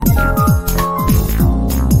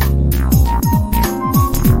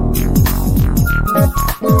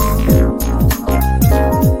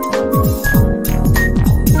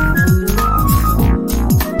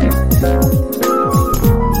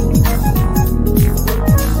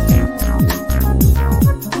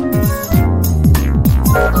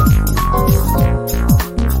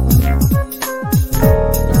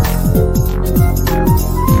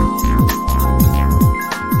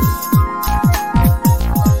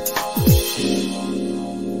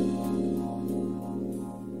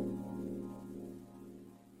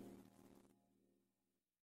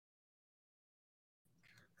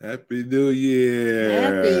Happy New Year.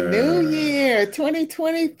 Happy New Year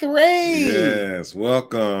 2023. Yes,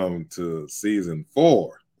 welcome to season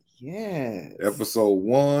 4. Yes. Episode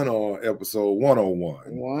 1 or episode 101?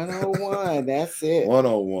 101, that's it.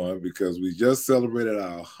 101, because we just celebrated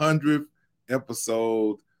our 100th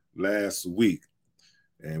episode last week.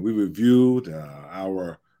 And we reviewed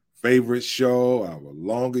our favorite show, our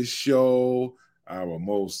longest show, our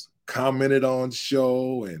most commented on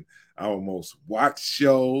show, and our most watched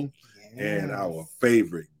show, and our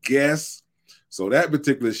favorite guests. So that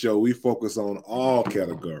particular show, we focus on all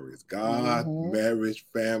categories: God, marriage,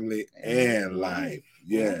 family, and life.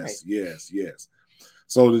 Yes.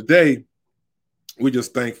 So today, we're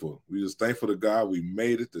just thankful. We're just thankful to God we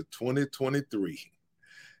made it to 2023.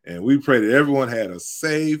 And we pray that everyone had a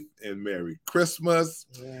safe and Merry Christmas,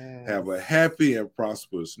 have a happy and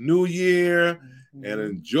prosperous New Year, and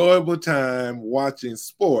enjoyable time watching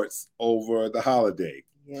sports over the holiday.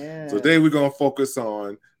 So today we're going to focus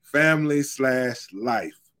on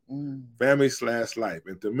family/life. Family/life.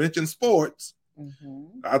 And to mention sports,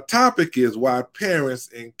 our topic is why parents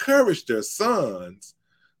encourage their sons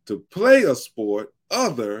to play a sport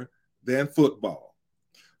other than football.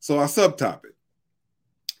 So our subtopic.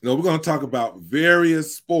 We're going to talk about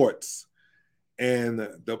various sports and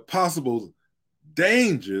the possible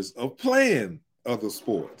dangers of playing other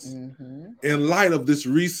sports in light of this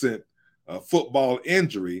recent football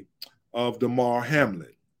injury of Damar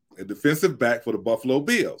Hamlin, a defensive back for the Buffalo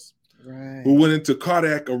Bills, who went into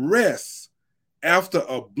cardiac arrest after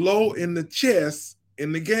a blow in the chest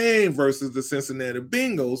in the game versus the Cincinnati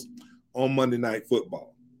Bengals on Monday Night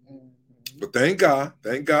Football. But thank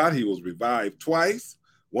God, he was revived twice.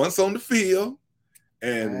 Once on the field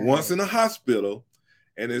and once in the hospital,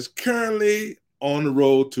 and is currently on the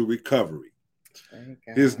road to recovery.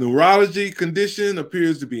 His neurology condition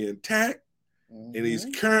appears to be intact, and he's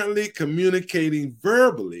currently communicating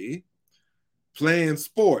verbally. Playing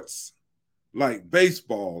sports like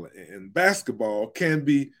baseball and basketball can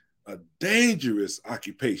be a dangerous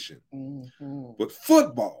occupation. But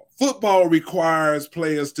football requires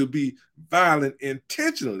players to be violent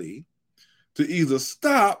intentionally to either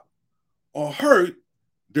stop or hurt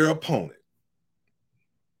their opponent.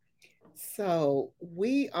 So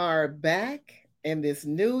we are back in this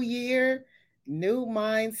new year, new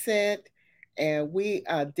mindset, and we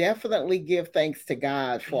definitely give thanks to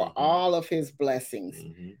God for all of his blessings.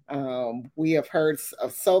 We have heard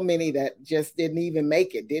of so many that just didn't even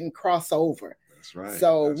make it, didn't cross over. That's right.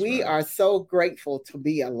 So we are so grateful to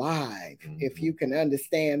be alive, if you can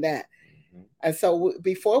understand that. And so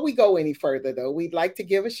before we go any further, though, we'd like to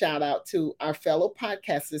give a shout out to our fellow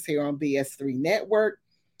podcasters here on BS3 Network.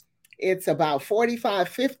 It's about 45,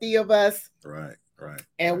 50 of us. Right.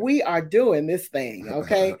 And we are doing this thing,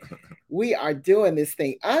 okay? We are doing this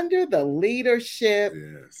thing under the leadership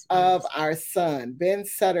of our son, Ben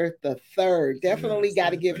Sutter III. Definitely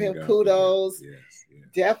got to give him kudos.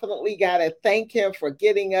 Definitely got to thank him for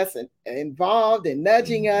getting us involved and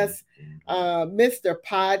nudging us. Mr.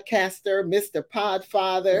 Podcaster, Mr.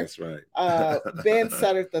 Podfather. That's right. Ben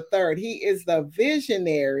Sutter III. He is the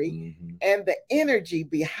visionary and the energy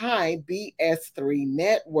behind BS3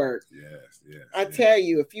 Network. I tell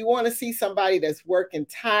you, if you want to see somebody that's working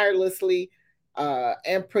tirelessly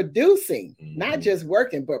and producing, not just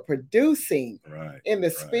working, but producing in the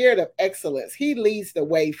spirit of excellence, he leads the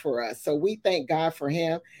way for us. So we thank God for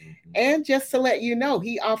him. And just to let you know,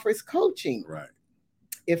 he offers coaching.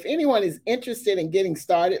 If anyone is interested in getting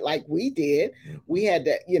started like we did, we had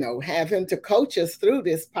to, have him to coach us through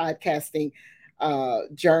this podcasting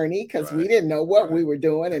journey, because we didn't know what we were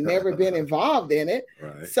doing and never been involved in it.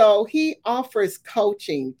 So he offers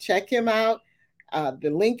coaching. Check him out.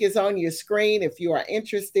 The link is on your screen. If you are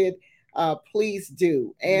interested, please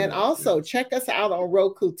do. And also check us out on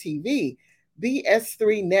Roku TV,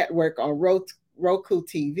 BS3 Network on Roku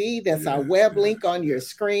TV. That's our web link on your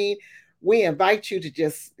screen. We invite you to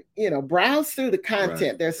just, browse through the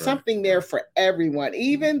content. There's something there for everyone,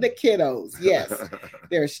 even the kiddos. Yes,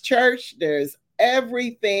 there's church, there's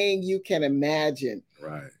everything you can imagine.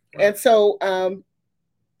 And so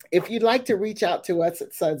if you'd like to reach out to us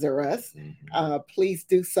at Suds or Us, please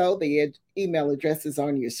do so. The email address is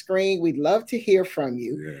on your screen. We'd love to hear from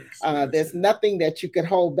you. There's nothing that you could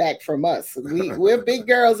hold back from us. We're big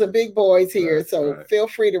girls and big boys here, so feel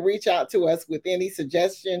free to reach out to us with any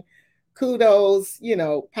suggestion, kudos,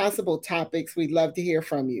 possible topics. We'd love to hear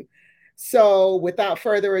from you. So without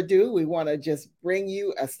further ado, we want to just bring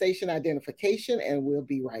you a station identification, and we'll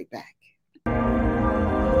be right back.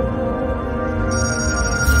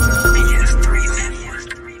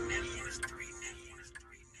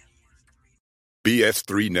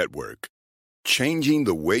 BS3 Network, changing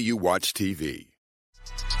the way you watch TV.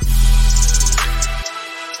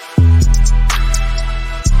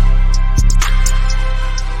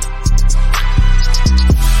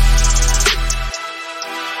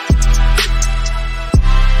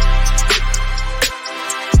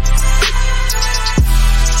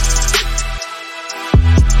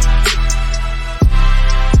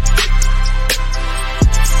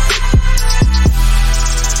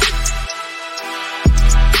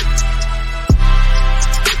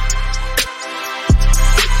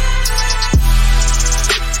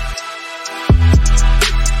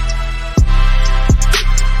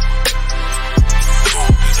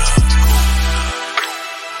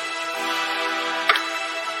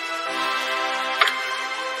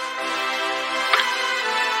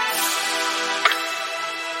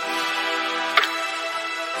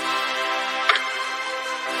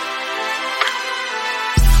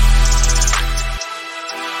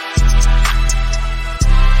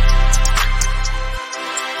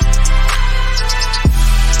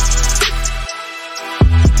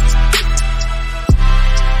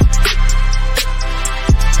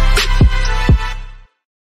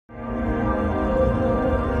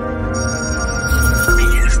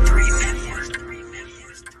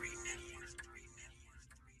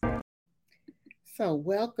 So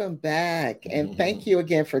welcome back, and thank you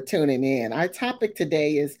again for tuning in. Our topic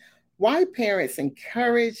today is why parents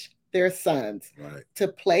encourage their sons to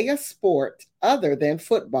play a sport other than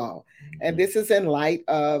football. And this is in light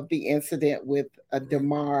of the incident with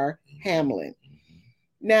Damar Hamlin.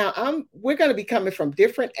 Now, we're going to be coming from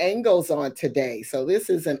different angles on today. So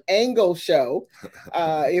this is an angle show,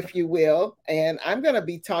 if you will. And I'm going to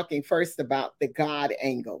be talking first about the God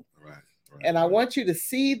angle. And I want you to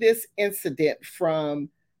see this incident from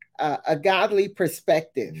a godly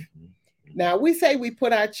perspective. Now, we say we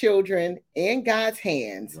put our children in God's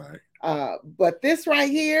hands, but this right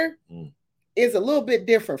here is a little bit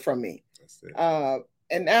different from me.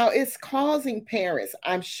 And now it's causing parents,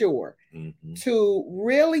 I'm sure, to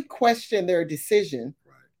really question their decision.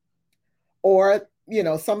 Or, you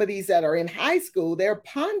know, some of these that are in high school, they're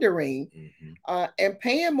pondering and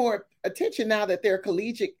paying more attention now that they're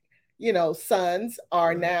collegiate, you know, sons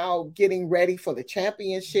are now getting ready for the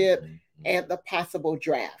championship and the possible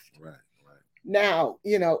draft. Now,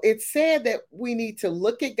 you know, it's said that we need to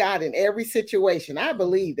look at God in every situation. I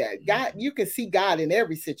believe that God, you can see God in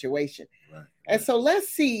every situation. And so let's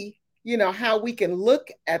see, you know, how we can look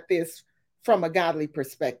at this from a godly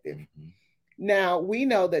perspective. Now, we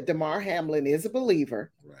know that Damar Hamlin is a believer.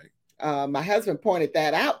 My husband pointed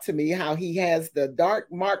that out to me, how he has the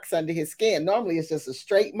dark marks under his skin. Normally it's just a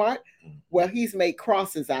straight mark. Well, he's made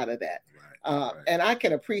crosses out of that. And I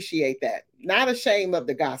can appreciate that. Not ashamed of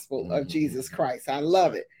the gospel of Jesus Christ. I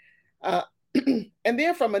love it. And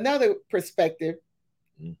then from another perspective,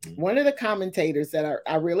 one of the commentators that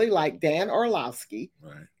I really like, Dan Orlovsky,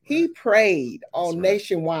 he prayed on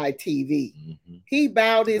nationwide TV. He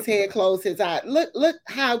bowed his head, closed his eyes. Look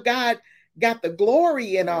how God got the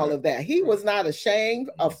glory in all of that. He was not ashamed,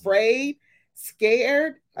 afraid,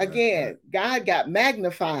 scared. Again, God got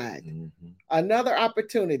magnified. Another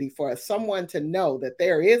opportunity for someone to know that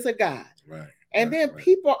there is a God. And then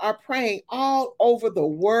people are praying all over the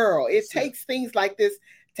world. It takes things like this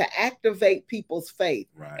to activate people's faith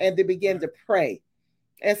and to begin to pray.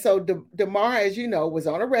 And so Damar, as you know, was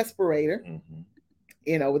on a respirator,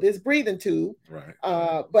 you know, with his breathing tube,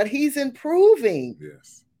 but he's improving.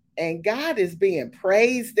 And God is being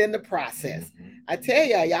praised in the process. I tell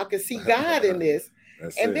y'all can see God in this.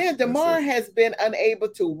 And then Damar has been unable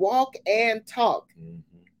to walk and talk.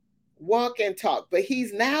 But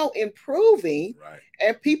he's now improving,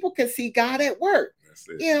 and people can see God at work.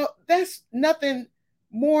 You know, that's nothing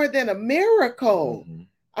more than a miracle.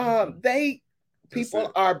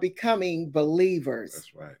 People are becoming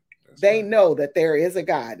believers. They know that there is a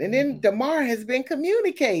God. And then Damar has been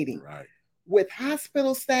communicating with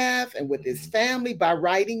hospital staff and with his family by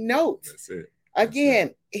writing notes.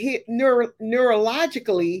 Again, he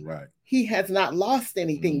neurologically, he has not lost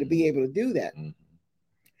anything to be able to do that.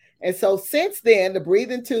 And so since then, the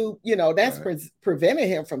breathing tube, you know, that's prevented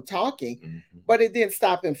him from talking, but it didn't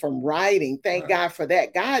stop him from writing. Thank God for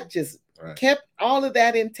that. God just kept all of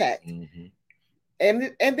that intact.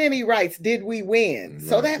 And then he writes, did we win?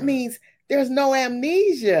 So that means there's no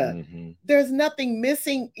amnesia. There's nothing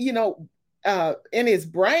missing, you know, in his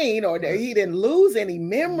brain, or that he didn't lose any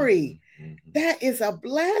memory. That is a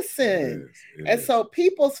blessing. And so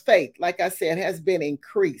people's faith, like I said, has been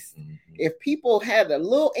increased. If people had a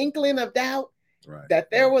little inkling of doubt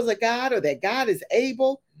that there was a God or that God is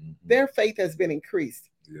able, their faith has been increased.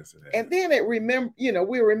 Yes, it has. And then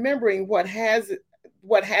we're remembering what has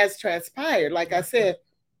transpired. Like I said,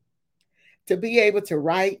 to be able to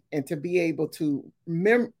write and to be able to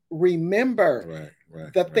remember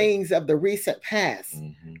the things of the recent past,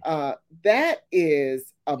 that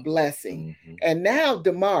is a blessing. And now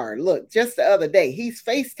DeMar, look, just the other day, he's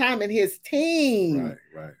FaceTiming his team.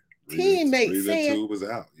 Teammates saying, tube is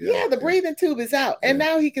out. The breathing tube is out. And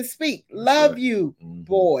now he can speak. Love you,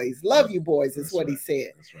 boys. Love you, boys, is what he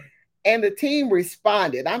said. That's right. And the team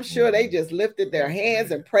responded. I'm sure they just lifted their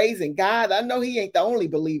hands and praising God. I know he ain't the only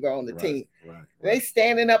believer on the team. They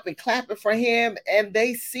standing up and clapping for him, and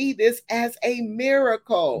they see this as a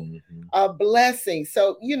miracle, a blessing.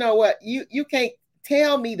 So you know what? You can't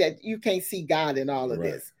tell me that you can't see God in all of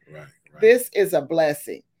this. This is a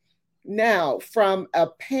blessing. Now, from a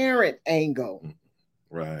parent angle.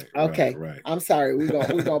 Okay. I'm sorry. We're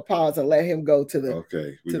gonna pause and let him go to the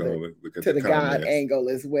to the God angle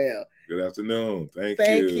as well. Good afternoon.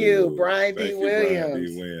 Thank you, Brian B. Williams. Brian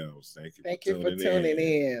B. Williams. Thank you for tuning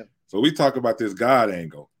in. So we talk about this God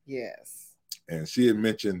angle. Yes. And she had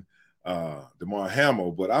mentioned DeMar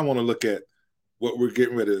Hamlin, but I want to look at what we're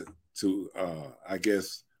getting ready to I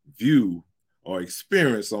guess view or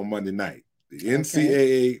experience on Monday night. The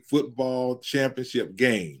NCAA football championship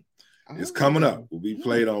game is coming up. Will be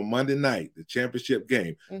played on Monday night, the championship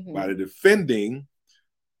game, by the defending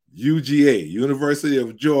UGA, University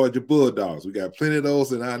of Georgia Bulldogs. We got plenty of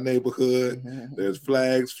those in our neighborhood. There's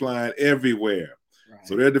flags flying everywhere.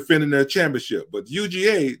 So they're defending their championship. But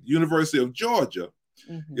UGA, University of Georgia,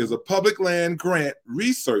 is a public land grant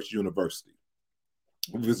research university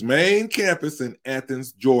with its main campus in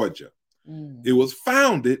Athens, Georgia. It was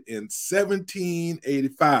founded in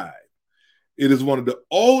 1785. It is one of the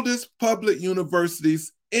oldest public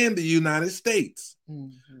universities in the United States,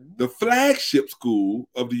 the flagship school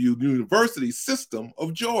of the university system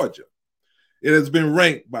of Georgia. It has been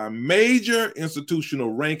ranked by major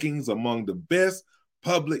institutional rankings among the best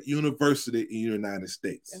public university in the United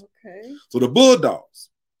States. So the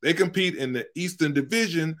Bulldogs, they compete in the Eastern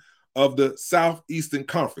Division of the Southeastern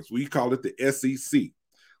Conference. We call it the SEC.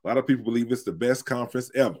 A lot of people believe it's the best conference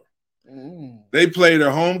ever. They play their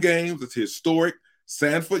home games at historic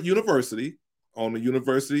Stanford University on the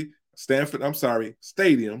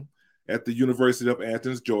Stadium at the University of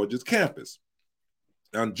Athens, Georgia's campus.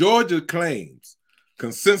 Now, Georgia claims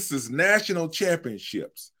consensus national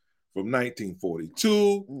championships from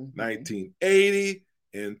 1942, 1980,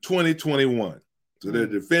 and 2021. So they're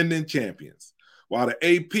defending champions. While the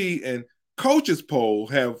AP and coaches poll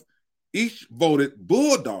have each voted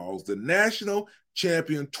Bulldogs the national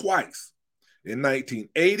champion twice in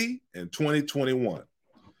 1980 and 2021.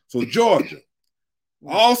 So Georgia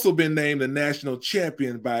also been named the national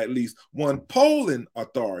champion by at least one polling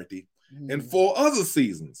authority in 4 other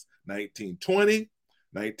seasons, 1920,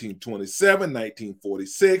 1927,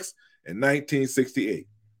 1946, and 1968.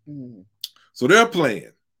 So they're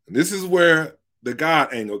playing. And this is where the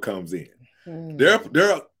God angle comes in. Their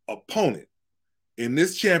opponent in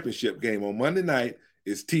this championship game on Monday night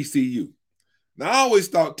is TCU. Now, I always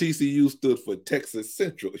thought TCU stood for Texas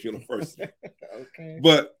Central University.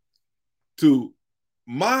 But to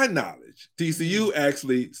my knowledge, TCU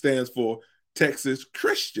actually stands for Texas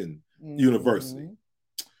Christian University.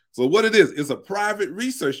 So what it is, it's a private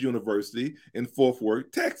research university in Fort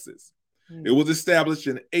Worth, Texas. It was established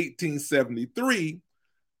in 1873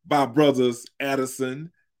 by brothers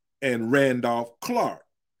Addison and Randolph Clark,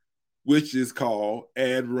 which is called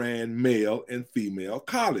Addran Male and Female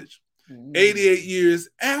College. 88 years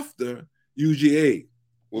after UGA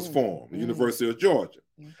was formed, the University of Georgia.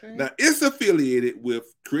 Now, it's affiliated with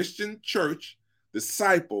Christian Church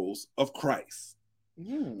Disciples of Christ.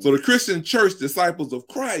 So the Christian Church Disciples of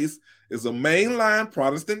Christ is a mainline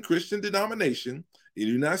Protestant Christian denomination in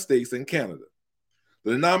the United States and Canada.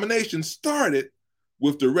 The denomination started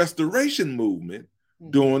with the Restoration movement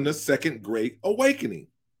during the Second Great Awakening,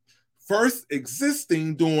 first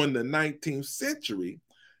existing during the 19th century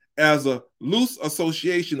as a loose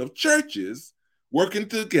association of churches working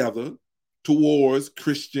together towards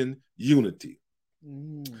Christian unity.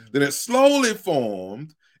 Then it slowly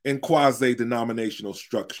formed in quasi-denominational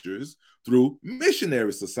structures through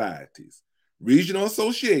missionary societies, regional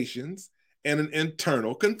associations, and an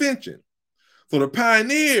internal convention. So the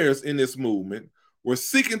pioneers in this movement were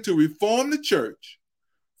seeking to reform the church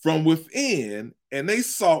from within, and they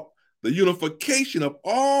sought the unification of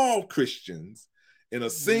all Christians in a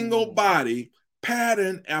single body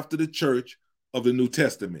patterned after the church of the New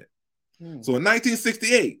Testament. So in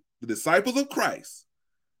 1968, the Disciples of Christ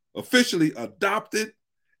officially adopted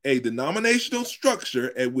a denominational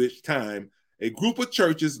structure at which time a group of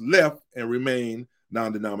churches left and remained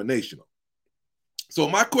non-denominational. So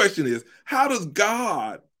my question is, how does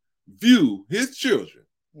God view his children,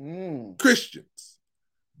 Christians,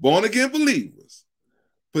 born-again believers,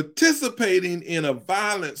 participating in a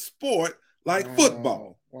violent sport like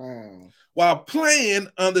football while playing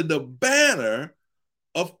under the banner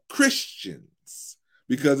of Christians?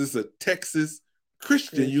 Because it's a Texas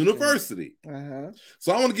Christian University.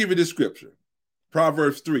 So I want to give you this scripture.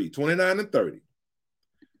 Proverbs 3:29-30.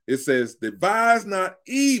 It says, devise not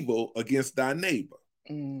evil against thy neighbor,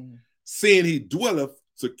 seeing he dwelleth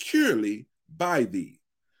securely by thee.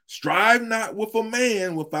 Strive not with a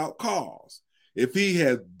man without cause, if he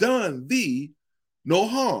has done thee no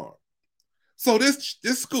harm. So this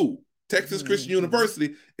school, Texas Christian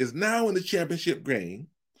University, is now in the championship game,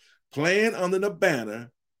 playing under the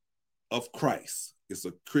banner of Christ. It's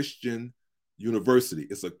a Christian university.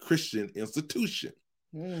 It's a Christian institution.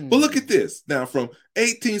 But look at this. Now, from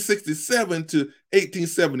 1867 to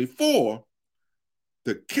 1874,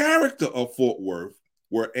 the character of Fort Worth,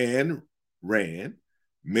 where Ayn Rand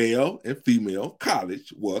Male and Female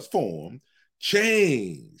College was formed,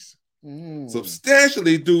 changed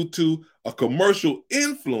substantially due to a commercial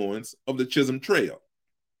influence of the Chisholm Trail.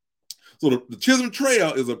 So the Chisholm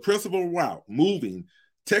Trail is a principal route moving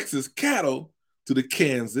Texas cattle to the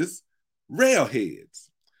Kansas railheads.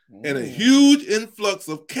 And a huge influx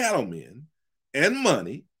of cattlemen and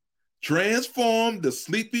money transformed the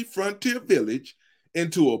sleepy frontier village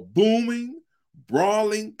into a booming,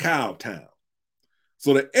 brawling cow town.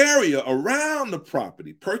 So the area around the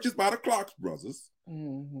property purchased by the Clark brothers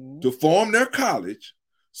to form their college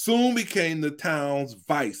soon became the town's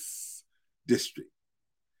vice district.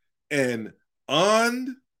 An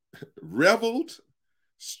unreveled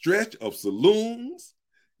stretch of saloons,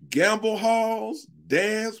 gamble halls,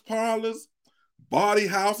 dance parlors, bawdy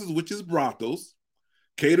houses, which is brothels,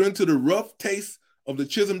 catering to the rough taste of the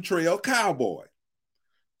Chisholm Trail cowboy.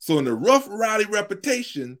 So in the rough, rowdy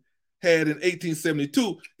reputation had in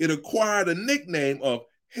 1872, it acquired a nickname of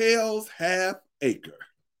Hell's Half Acre.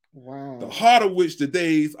 Wow. The heart of which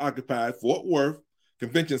today occupied Fort Worth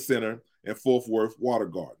Convention Center and Fort Worth Water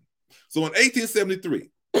Garden. So in 1873,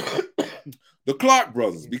 the Clark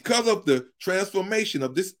brothers, because of the transformation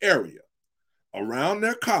of this area around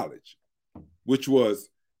their college, which was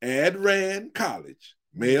Ayn Rand College,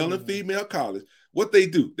 male and female college, what they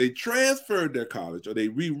do, they transferred their college, or they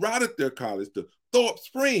rerouted their college to Thorpe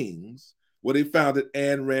Springs, where they founded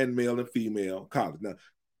Ayn Rand Male and Female College. Now,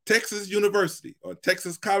 Texas University, or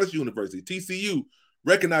Texas College University, TCU,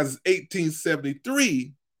 recognizes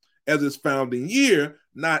 1873 as its founding year,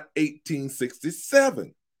 not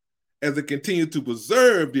 1867, as it continued to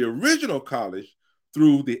preserve the original college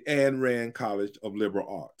through the Ayn Rand College of Liberal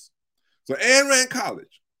Arts. So Ayn Rand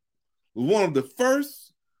College was one of the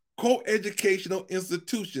first co-educational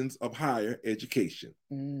institutions of higher education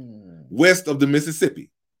west of the Mississippi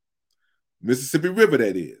River,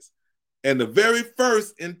 that is, and the very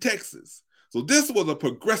first in Texas. So this was a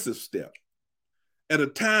progressive step at a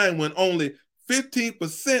time when only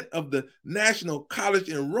 15% of the national college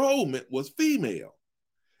enrollment was female,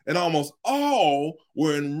 and almost all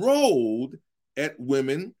were enrolled at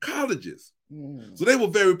women colleges. So they were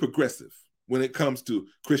very progressive when it comes to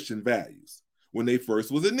Christian values when they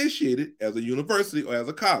first was initiated as a university or as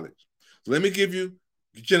a college. So let me give you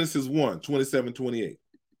Genesis 1:27-28.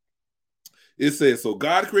 It says, so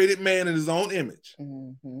God created man in his own image.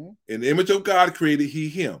 In the image of God created he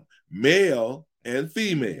him, male and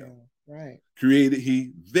female. Right. Created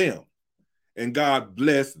he them. And God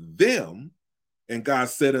blessed them. And God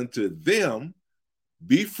said unto them,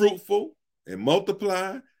 be fruitful and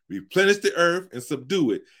multiply, replenish the earth and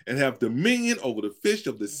subdue it, and have dominion over the fish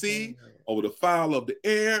of the sea, over the fowl of the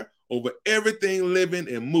air, over everything living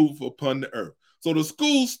and move upon the earth. So the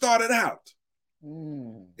school started out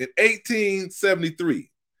in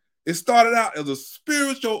 1873. It started out as a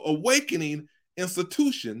spiritual awakening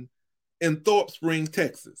institution in Thorpe Springs,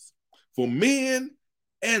 Texas, for men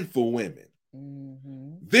and for women.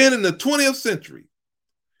 Then in the 20th century,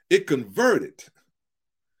 it converted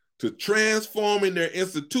to transforming their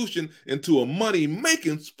institution into a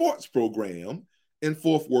money-making sports program in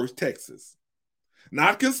Fort Worth, Texas,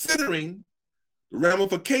 not considering the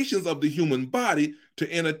ramifications of the human body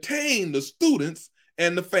to entertain the students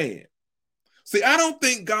and the fans. See, I don't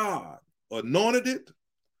think God anointed it,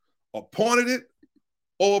 appointed it,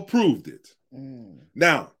 or approved it.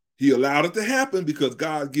 Now, he allowed it to happen because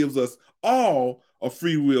God gives us all a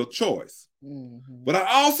free will choice. But I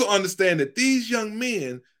also understand that these young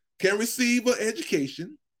men can receive an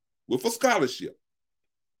education with a scholarship.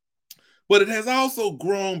 But it has also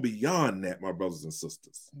grown beyond that, my brothers and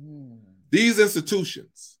sisters. These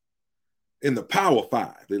institutions in the Power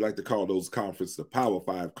Five, they like to call those conferences the Power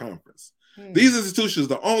Five Conference. These institutions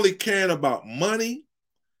are only caring about money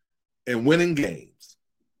and winning games.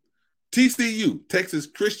 TCU, Texas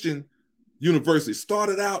Christian University,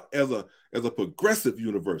 started out as a progressive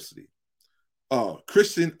university,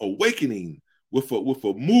 Christian awakening with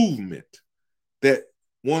a movement that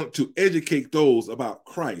wanted to educate those about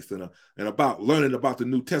Christ and about learning about the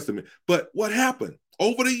New Testament. But what happened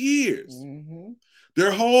over the years?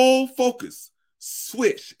 Their whole focus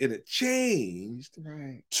switched and it changed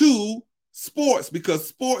to sports, because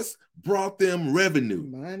sports brought them revenue.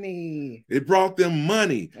 Money. It brought them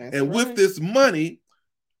money. With this money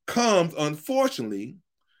comes, unfortunately,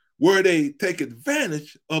 where they take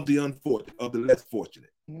advantage of the less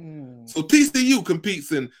fortunate. So TCU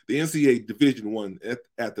competes in the NCAA Division I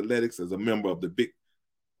athletics as a member of the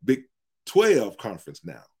Big 12 conference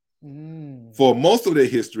now. For most of their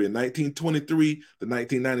history, in 1923 to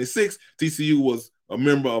 1996, TCU was a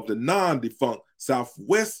member of the non-defunct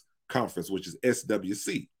Southwest Conference, which is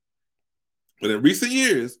SWC. But in recent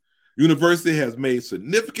years, university has made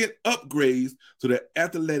significant upgrades to their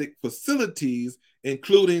athletic facilities,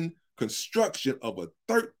 including construction of a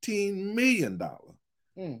 $13 million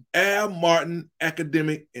Al Martin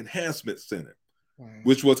Academic Enhancement Center,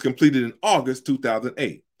 which was completed in August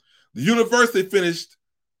 2008. The university finished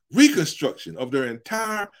reconstruction of their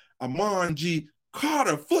entire Amon G.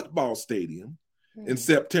 Carter football stadium in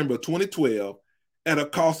September 2012 at a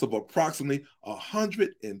cost of approximately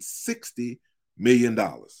 $160 million.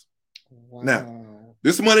 Now,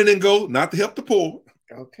 this money didn't go not to help the poor,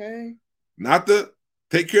 not to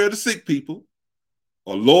take care of the sick people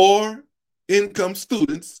or lower income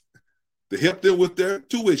students, to help them with their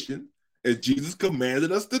tuition, as Jesus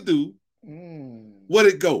commanded us to do. Where'd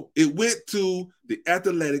it go? It went to the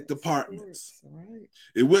athletic departments.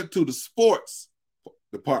 It went to the sports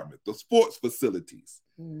department, the sports facilities,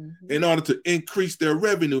 in order to increase their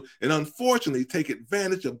revenue and unfortunately take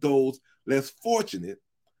advantage of those less fortunate,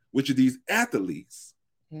 which are these athletes,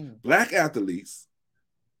 Black athletes,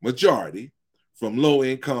 majority from low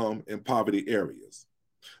income and poverty areas.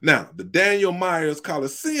 Now, the Daniel Myers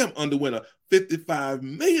Coliseum underwent a $55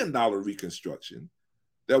 million reconstruction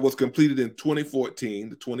that was completed in 2014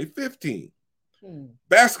 to 2015.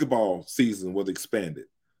 Basketball season was expanded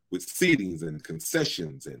with seatings and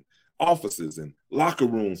concessions and offices and locker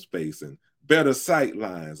room space and better sight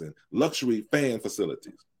lines and luxury fan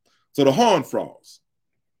facilities. So the Horned Frogs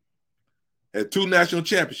had 2 national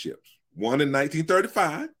championships, one in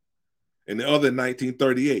 1935 and the other in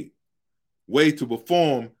 1938. Way to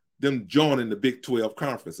perform them joining the Big 12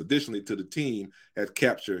 Conference. Additionally to the team had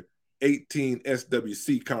captured 18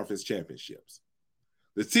 SWC Conference championships.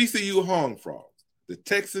 The TCU Horned Frogs, the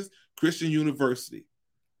Texas Christian University,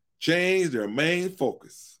 changed their main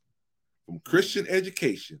focus from Christian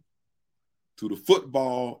education to the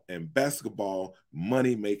football and basketball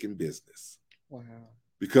money-making business.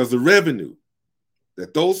 Because the revenue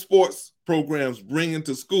that those sports programs bring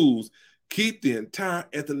into schools keep the entire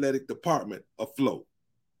athletic department afloat.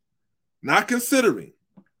 Not considering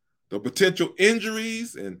the potential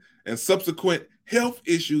injuries and subsequent health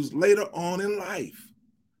issues later on in life.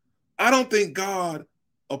 I don't think God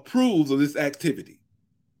approves of this activity.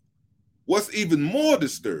 What's even more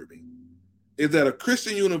disturbing is that a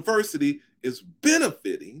Christian university is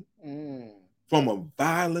benefiting from a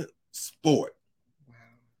violent sport.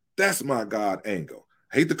 That's my God angle.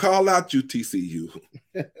 I hate to call out you, TCU,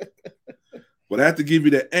 but I have to give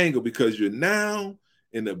you that angle because you're now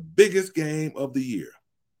in the biggest game of the year,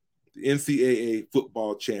 the NCAA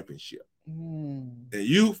football championship. And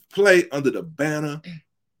you play under the banner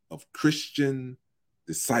of Christian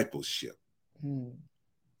discipleship. And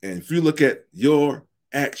if you look at your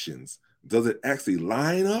actions, does it actually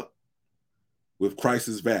line up with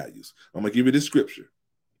Christ's values? I'm going to give you this scripture.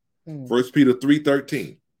 1 Peter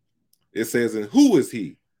 3:13. It says, and who is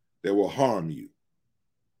he that will harm you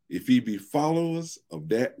if ye be followers of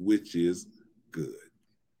that which is good?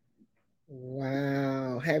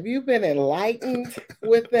 Wow. Have you been enlightened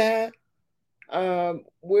with that?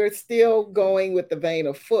 We're still going with the vein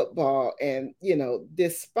of football, and, you know,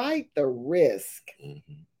 despite the risk,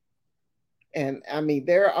 and I mean,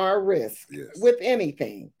 there are risks with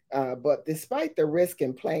anything, but despite the risk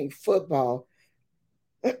in playing football,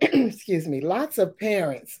 excuse me, lots of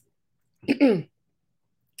parents,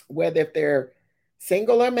 whether if they're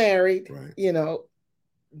single or married, you know,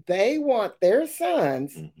 they want their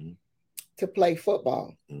sons to play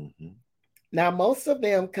football. Now, most of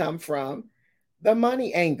them come from the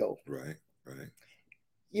money angle.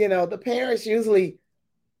 the parents usually,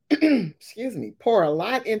 excuse me, pour a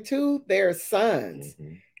lot into their sons,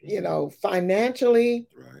 financially,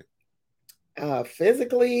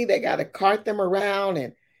 physically, they got to cart them around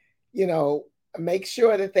and, make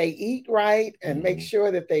sure that they eat right and make sure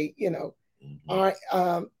that they, are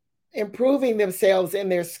improving themselves in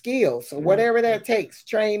their skills. So whatever that takes,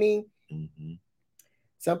 training.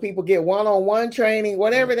 Some people get one-on-one training,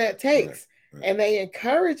 whatever that takes. And they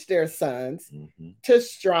encourage their sons to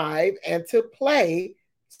strive and to play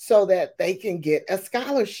so that they can get a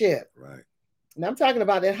scholarship. And I'm talking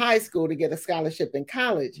about in high school to get a scholarship in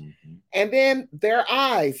college. And then their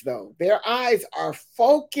eyes are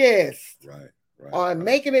focused on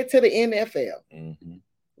making it to the NFL.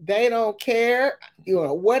 They don't care,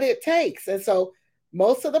 what it takes. And so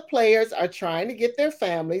most of the players are trying to get their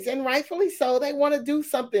families, and rightfully so, they want to do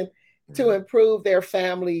something to improve their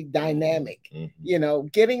family dynamic,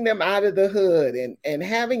 getting them out of the hood and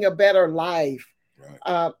having a better life.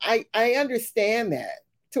 I understand that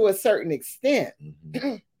to a certain extent.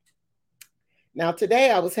 Now, today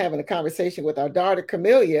I was having a conversation with our daughter,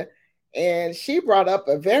 Camellia, and she brought up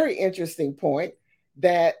a very interesting point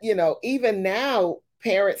that, even now,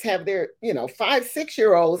 parents have their,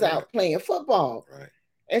 5-6-year-olds out playing football.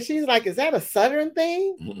 And she's like, is that a Southern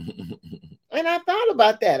thing? And I thought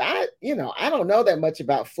about that. I don't know that much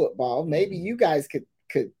about football. Maybe you guys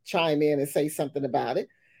could chime in and say something about it.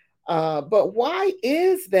 But why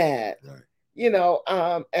is that? And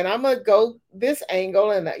I'm going to go this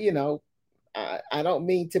angle, and, I don't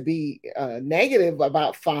mean to be negative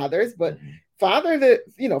about fathers, but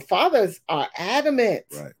fathers are adamant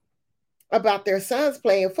about their sons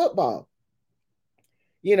playing football.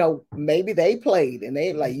 Maybe they played and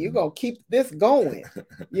they like, you're going to keep this going,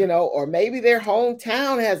 or maybe their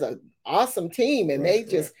hometown has an awesome team and they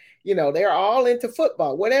just, they're all into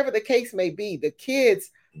football. Whatever the case may be, the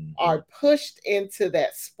kids are pushed into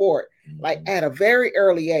that sport, like at a very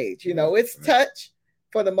early age. It's touch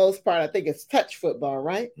for the most part. I think it's touch football,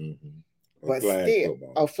 right? But still,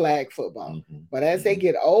 flag football. But as they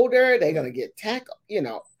get older, they're going to get tackled,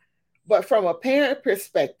 But from a parent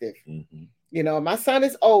perspective, my son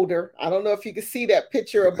is older. I don't know if you can see that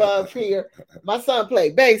picture above here. My son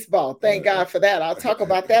played baseball. Thank God for that. I'll talk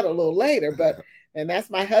about that a little later. And that's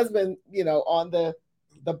my husband, on the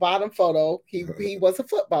bottom photo. He was a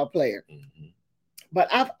football player. But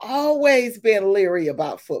I've always been leery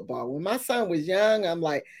about football. When my son was young, I'm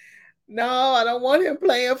like, no, I don't want him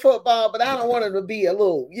playing football, but I don't want him to be a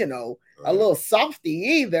little, a little softy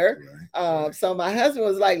either. So my husband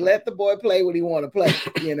was like, let the boy play what he want to play,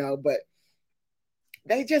 but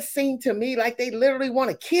they just seem to me like they literally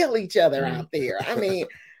want to kill each other out there. I mean,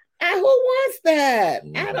 who wants that?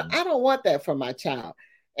 I don't want that for my child.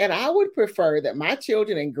 And I would prefer that my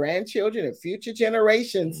children and grandchildren and future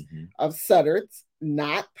generations of Sutters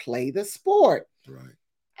not play the sport.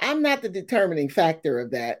 I'm not the determining factor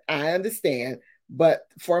of that. I understand. But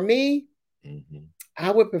for me,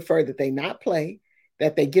 I would prefer that they not play,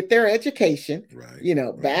 that they get their education,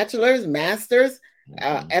 bachelor's, master's,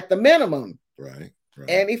 at the minimum.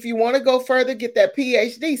 And if you want to go further, get that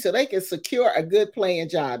PhD so they can secure a good playing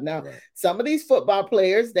job. Now, some of these football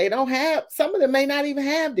players, some of them may not even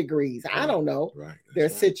have degrees. I don't know their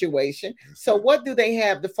situation. So what do they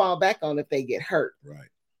have to fall back on if they get hurt?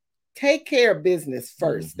 Take care of business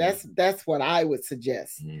first. That's what I would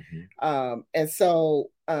suggest. And so,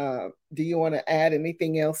 do you want to add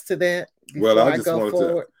anything else to that? Well, I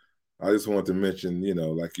just wanted to mention,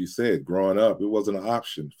 like you said, growing up, it wasn't an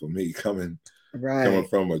option for me coming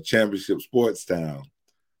from a championship sports town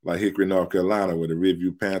like Hickory, North Carolina, where the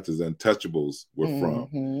Riverview Panthers Untouchables were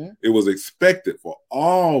from. It was expected for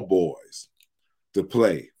all boys to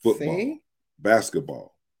play football,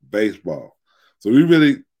 basketball, baseball. So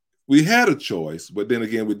we had a choice, but then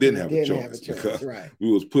again, we didn't have a choice because we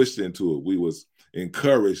was pushed into it. We was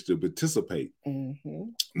encouraged to participate.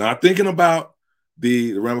 Not thinking about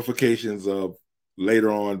the ramifications of later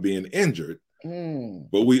on being injured,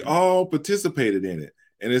 but we all participated in it.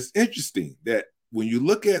 And it's interesting that when you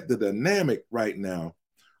look at the dynamic right now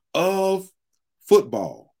of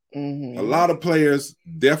football, a lot of players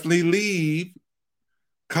definitely leave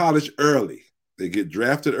college early. They get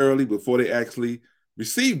drafted early before they actually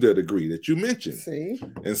receive their degree that you mentioned.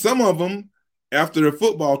 And some of them, after their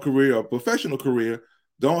football career or professional career,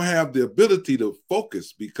 don't have the ability to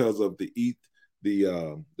focus because of the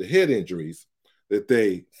head injuries that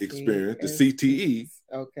they experience, the CTE.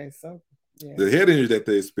 The head injuries that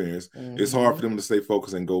they experience, it's hard for them to stay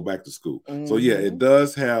focused and go back to school. So yeah, it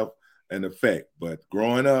does have an effect. But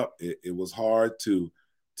growing up, it was hard to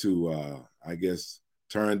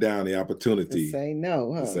turn down the opportunity to say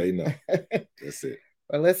no. To say no. That's it.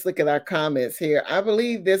 Well, let's look at our comments here. I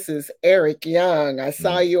believe this is Eric Young. I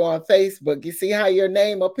saw you on Facebook. You see how your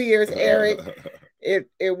name appears, Eric?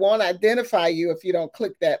 It won't identify you if you don't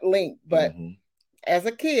click that link. But as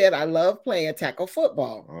a kid, I love playing tackle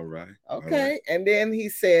football. All right. Okay. All right. And then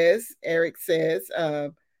Eric says,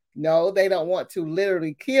 no, they don't want to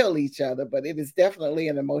literally kill each other, but it is definitely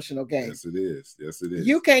an emotional game. Yes, it is. Yes, it is.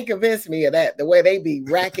 You can't convince me of that, the way they be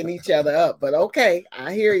racking each other up. But okay,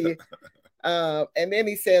 I hear you. And then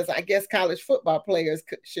he says, I guess college football players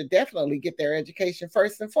should definitely get their education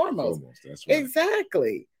first and foremost. That's right.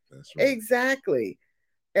 Exactly. That's right. Exactly.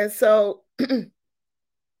 And so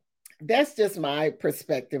that's just my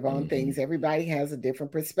perspective on things. Everybody has a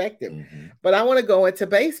different perspective. But I want to go into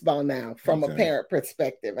baseball now from a parent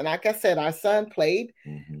perspective. And like I said, our son played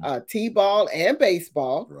t-ball and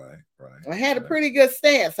baseball. Right. I had a pretty good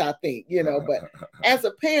stance, I think, but as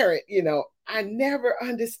a parent, I never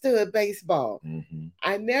understood baseball.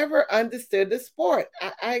 I never understood the sport.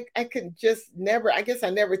 I could just never, I guess I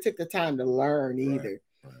never took the time to learn either.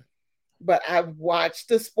 Right. But I've watched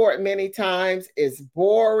the sport many times. It's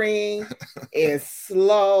boring. It's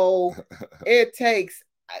slow. It takes,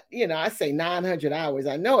 I say 900 hours.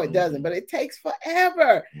 I know it doesn't, but it takes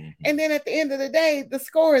forever. And then at the end of the day, the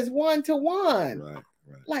score is 1-1.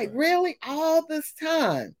 Right. Really, all this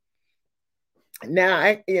time.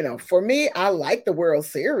 Now, for me, I like the World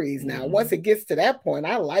Series now. Once it gets to that point,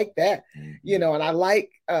 I like that, and I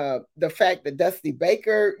like the fact that Dusty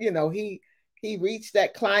Baker, he reached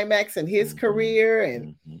that climax in his career.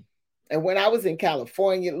 And when I was in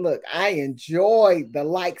California, look, I enjoyed the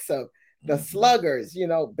likes of the sluggers,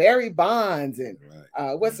 Barry Bonds and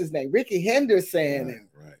what's his name? Ricky Henderson and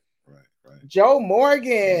Joe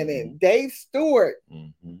Morgan and Dave Stewart.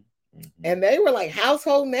 And they were like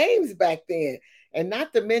household names back then. And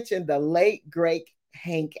not to mention the late, great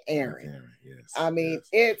Hank Aaron. Yes, I mean,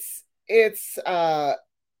 it's a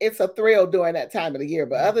thrill during that time of the year.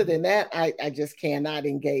 But other than that, I just cannot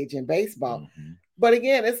engage in baseball. But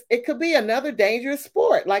again, it could be another dangerous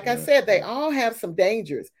sport. Like I said, they all have some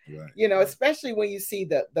dangers, especially when you see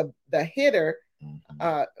the hitter,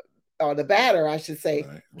 or the batter, I should say,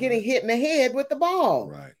 getting hit in the head with the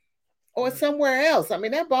ball. Or somewhere else. I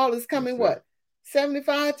mean, that ball is coming,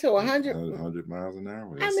 75 to 100? 100 miles an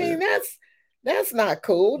hour. I mean, that's not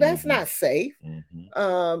cool. That's not safe.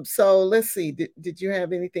 So let's see. Did you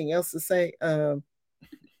have anything else to say? So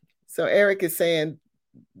Eric is saying,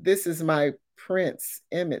 this is my Prince,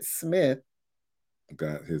 Emmitt Smith.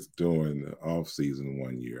 Got his during the off season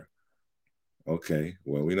 1 year. Okay.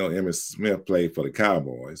 Well, we know Emmitt Smith played for the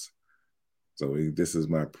Cowboys. So this is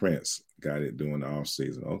my Prince. Got it during the off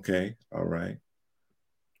season. Okay. All right.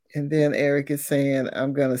 And then Eric is saying,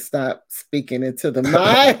 I'm going to stop speaking into the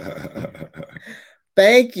mic.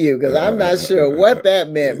 Thank you, because I'm not sure what that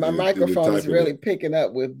meant. My microphone is really picking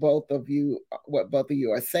up with both of you, what both of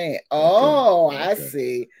you are saying. Oh, okay. I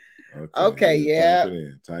see. Okay, yeah.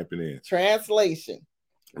 Type it in. Translation.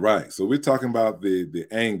 Right. So we're talking about the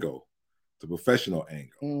angle, the professional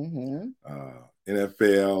angle.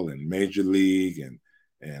 NFL and Major League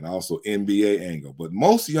and also NBA angle. But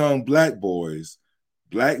most young black boys,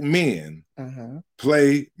 black men,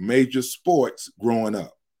 play major sports growing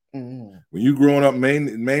up. When you growing up,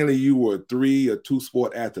 mainly you were a 3 or 2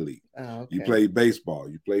 sport athlete. You played baseball,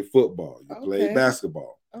 you played football, you played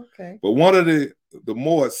basketball. But one of the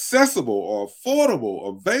more accessible or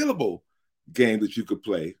affordable, available game that you could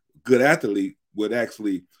play, good athlete would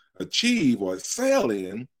actually achieve or excel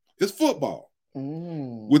in, is football.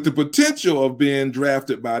 With the potential of being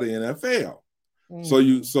drafted by the NFL.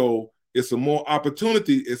 So it's a more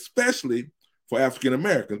opportunity, especially for African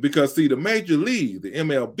Americans, because see, the Major League, the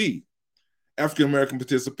MLB, African American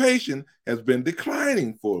participation has been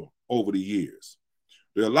declining for over the years.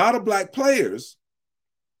 There are a lot of black players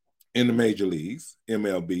in the Major Leagues,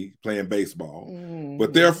 MLB, playing baseball,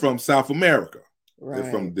 but they're from South America. They're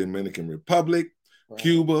from the Dominican Republic,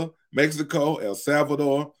 Cuba, Mexico, El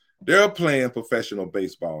Salvador. They're playing professional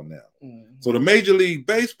baseball now. So the Major League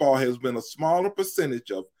Baseball has been a smaller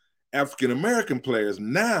percentage of African-American players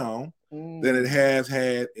now than it has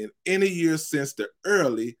had in any year since the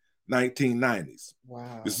early 1990s.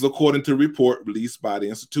 Wow. This is according to a report released by the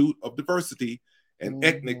Institute of Diversity and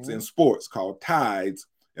Ethnics in Sports called TIDES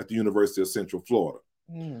at the University of Central Florida.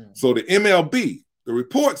 So the MLB, the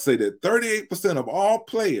reports say that 38% of all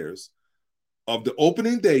players of the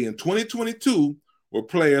opening day in 2022 were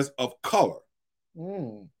players of color.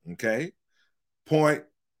 Okay.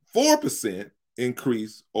 0.4%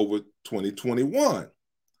 increase over 2021.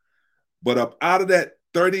 But out of that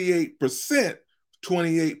 38%,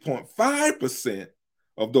 28.5%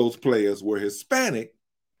 of those players were Hispanic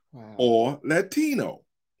or Latino.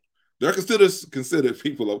 They're considered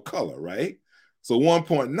people of color, right? So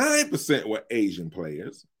 1.9% were Asian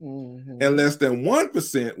players, and less than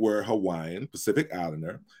 1% were Hawaiian, Pacific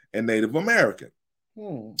Islander, and Native American.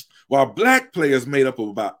 While Black players made up of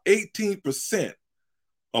about 18%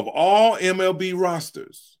 of all MLB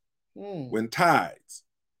rosters when Tides,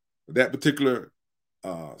 that particular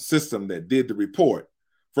system that did the report,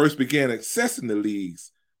 first began accessing the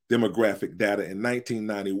league's demographic data in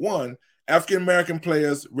 1991, African-American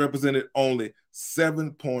players represented only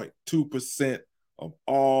 7.2% of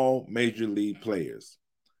all major league players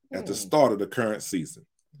at the start of the current season.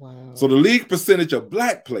 Wow. So the league percentage of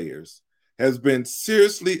Black players has been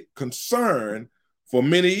seriously concerned for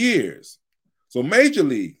many years. So Major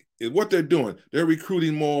League is what they're doing. They're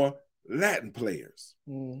recruiting more Latin players.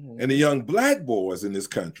 And the young Black boys in this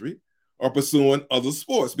country are pursuing other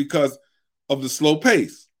sports because of the slow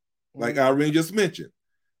pace, like Irene just mentioned,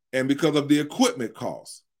 and because of the equipment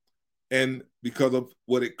costs, and because of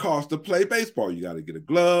what it costs to play baseball. You got to get a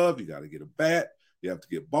glove, you got to get a bat, you have to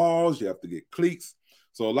get balls, you have to get cleats.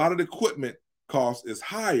 So a lot of the equipment cost is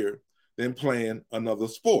higher than playing another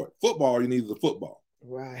sport. Football, you need the football.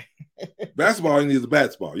 Right. Basketball, you need the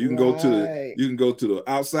basketball. You can go to the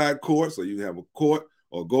outside court, so you can have a court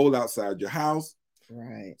or goal outside your house.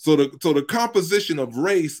 Right. So the composition of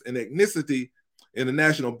race and ethnicity in the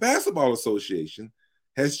National Basketball Association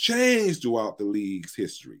has changed throughout the league's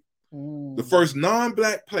history. The first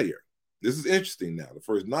non-Black player, this is interesting now, the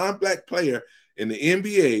first non-Black player in the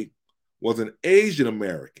NBA was an Asian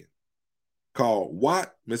American called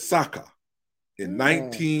Wat Misaka in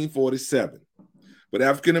 1947. But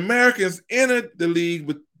African Americans entered the league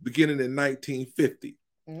beginning in 1950,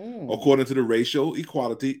 according to the racial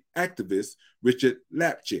equality activist Richard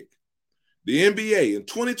Lapchick. The NBA in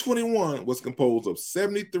 2021 was composed of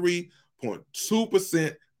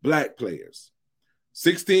 73.2% Black players,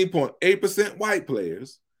 16.8% white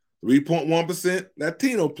players, 3.1%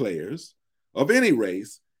 Latino players of any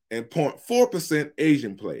race, and 0.4%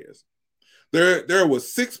 Asian players. There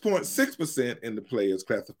was 6.6% in the players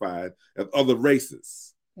classified as other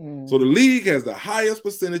races. So the league has the highest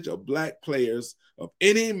percentage of Black players of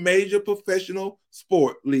any major professional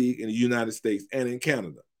sport league in the United States and in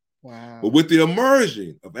Canada. Wow. But with the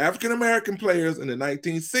emerging of African-American players in the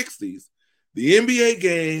 1960s, the NBA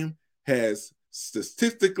game has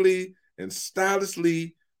statistically and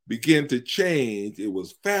stylishly begun to change. It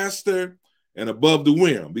was faster and above the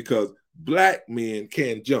rim because Black men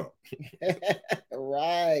can jump.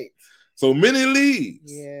 Right. So many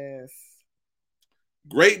leagues. Yes.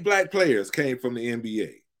 Great Black players came from the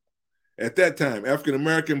NBA. At that time, African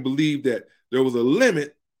American believed that there was a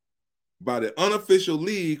limit by the unofficial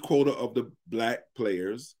league quota of the Black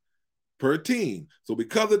players per team. So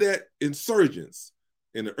because of that insurgence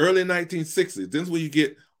in the early 1960s, this is where you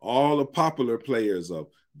get all the popular players of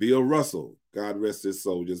Bill Russell, God rest his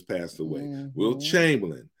soul, just passed away, Wilt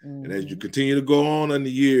Chamberlain. And as you continue to go on in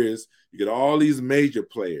the years, you get all these major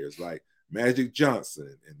players like Magic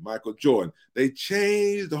Johnson and Michael Jordan. They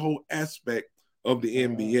changed the whole aspect of the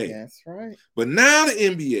NBA. That's right. But now the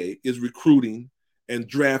NBA is recruiting and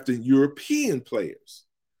drafting European players.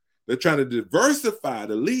 They're trying to diversify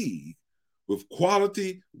the league with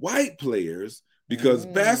quality white players because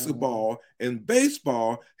basketball and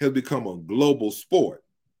baseball have become a global sport.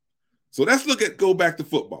 So let's go back to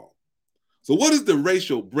football. So what is the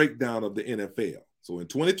racial breakdown of the NFL? So in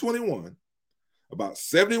 2021, about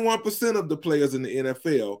 71% of the players in the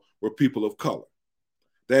NFL were people of color.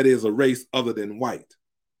 That is a race other than white.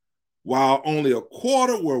 While only a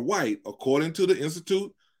quarter were white, according to the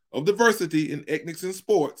Institute of Diversity in Ethnics and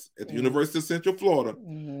Sports at the University of Central Florida,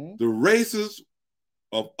 the races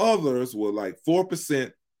of others were like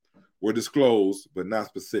 4% were disclosed, but not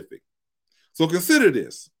specific. So consider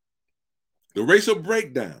this. The racial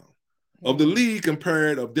breakdown of the league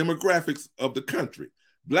compared of demographics of the country.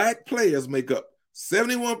 Black players make up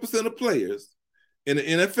 71% of players in the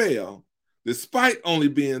NFL, despite only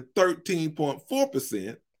being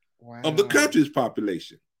 13.4% of the country's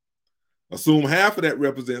population. Assume half of that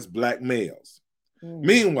represents Black males.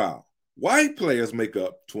 Meanwhile, white players make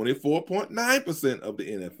up 24.9% of the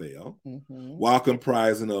NFL, while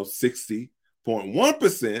comprising of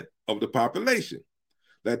 60.1% of the population.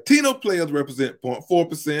 Latino players represent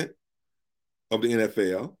 0.4% of the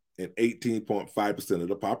NFL and 18.5% of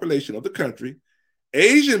the population of the country.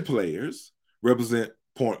 Asian players represent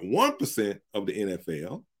 0.1% of the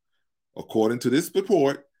NFL, according to this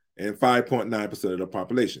report, and 5.9% of the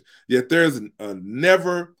population. Yet there's a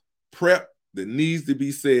never prep that needs to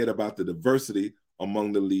be said about the diversity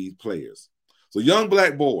among the lead players. So young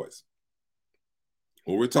black boys,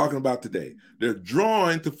 what we're talking about today, they're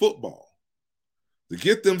drawn to football to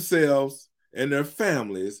get themselves and their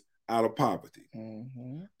families out of poverty.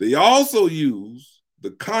 Mm-hmm. They also use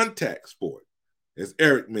the contact sport. As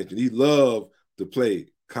Eric mentioned, he loved to play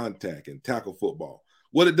contact and tackle football.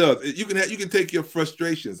 What it does, you can take your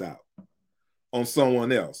frustrations out on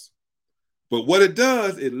someone else. But what it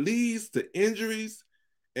does, it leads to injuries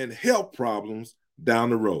and health problems down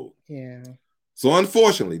the road. Yeah. So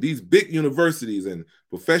unfortunately, these big universities and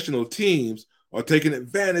professional teams are taking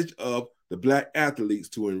advantage of the black athletes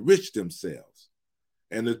to enrich themselves.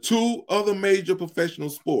 And the two other major professional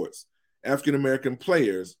sports, African-American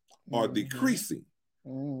players are decreasing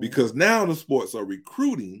because now the sports are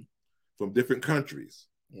recruiting from different countries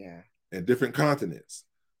and different continents.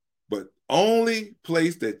 But only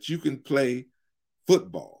place that you can play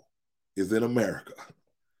football is in America.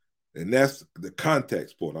 And that's the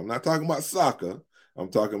contact sport. I'm not talking about soccer. I'm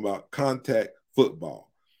talking about contact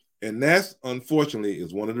football. And that's, unfortunately,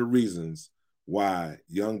 is one of the reasons why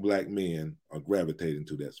young black men are gravitating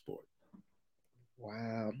to that sport.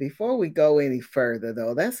 Wow. Before we go any further,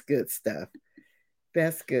 though, that's good stuff.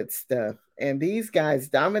 That's good stuff. And these guys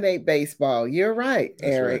dominate baseball. You're right, that's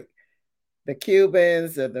Eric. Right. The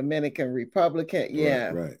Cubans, the Dominican Republic,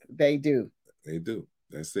 right. They do. They do.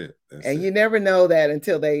 That's it. You never know that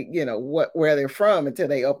until they, where they're from until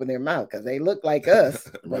they open their mouth because they look like us.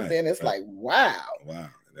 But then it's like, wow. Wow.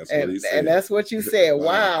 That's what he said. And that's what you said.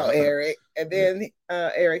 Wow, Eric. And then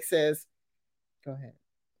Eric says, go ahead.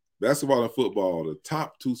 Basketball and football, the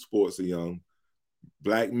top two sports of young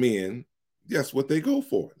black men, yes, what they go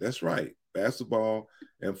for. That's right. Basketball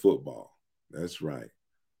and football. That's right.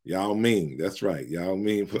 Yao Ming, that's right. Yao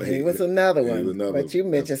Ming played. He was another one. But you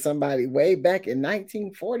mentioned somebody way back in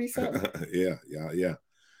 1940 something. Yeah.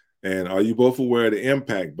 And are you both aware of the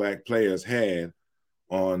impact black players had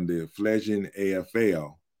on the fledgling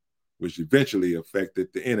AFL, which eventually affected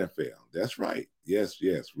the NFL? That's right. Yes.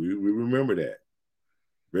 We remember that.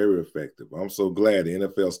 Very effective. I'm so glad the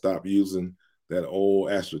NFL stopped using that old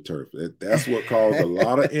AstroTurf. That's what caused a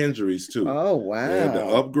lot of injuries too. Oh, wow. They had to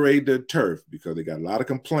upgrade their turf because they got a lot of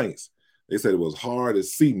complaints. They said it was hard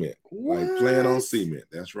as cement, like playing on cement.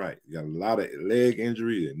 That's right. You got a lot of leg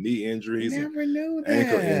injuries and knee injuries and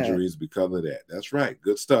ankle injuries because of that. That's right.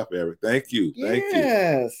 Good stuff, Eric. Thank you.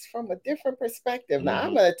 Yes, from a different perspective. Now,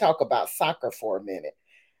 I'm going to talk about soccer for a minute.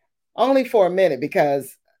 Only for a minute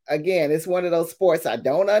because, again, it's one of those sports I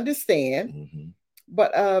don't understand. Mm-hmm.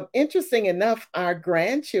 But interesting enough, our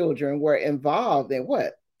grandchildren were involved in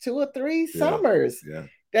 2 or 3 summers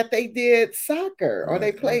that they did soccer or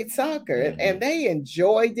they played soccer and they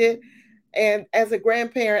enjoyed it. And as a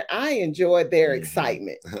grandparent, I enjoyed their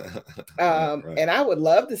excitement. And I would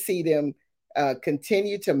love to see them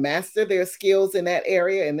continue to master their skills in that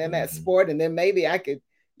area and then that sport. And then maybe I could,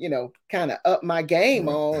 kind of up my game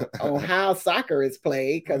on how soccer is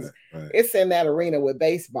played because it's in that arena with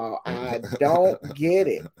baseball. I don't get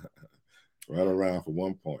it. Right around for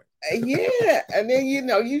 1 point. Yeah, and then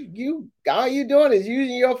you all you doing is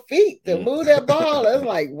using your feet to move that ball. It's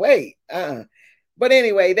like wait, But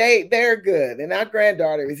anyway, they're good, and our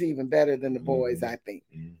granddaughter is even better than the boys, I think.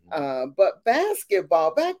 But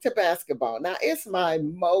basketball, back to basketball. Now it's my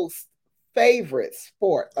most favorite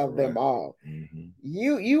sport of them all.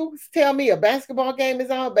 You tell me a basketball game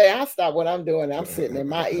is on, babe, I stop what I'm doing. I'm sitting in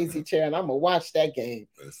my easy chair and I'm gonna watch that game.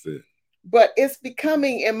 That's it. But it's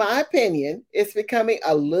becoming, in my opinion,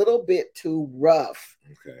 a little bit too rough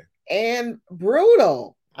and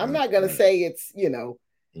brutal. I'm not gonna say it's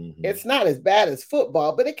it's not as bad as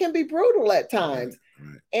football, but it can be brutal at times.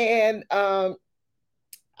 And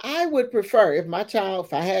I would prefer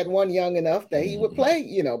if I had one young enough that he would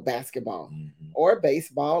play, basketball or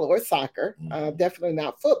baseball or soccer, definitely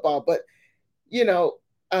not football, but,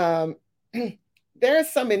 there's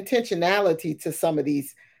some intentionality to some of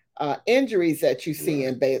these injuries that you see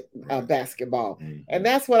in basketball. And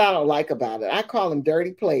that's what I don't like about it. I call them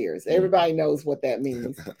dirty players. Everybody knows what that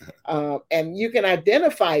means. And you can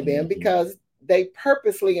identify them because they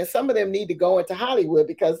purposely, and some of them need to go into Hollywood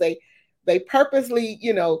because they purposely,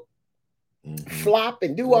 flop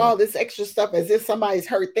and do all this extra stuff as if somebody's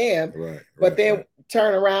hurt them. But then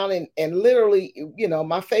turn around and literally,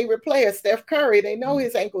 my favorite player, Steph Curry, they know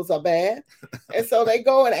his ankles are bad. And so they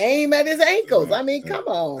go and aim at his ankles. I mean, come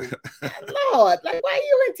on. Lord, like, why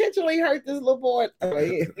you intentionally hurt this little boy?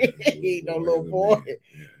 He ain't no little boy.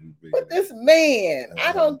 But this man,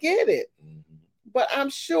 I don't get it. But I'm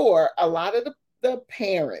sure a lot of the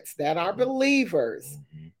parents that are believers,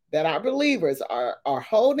 that our believers are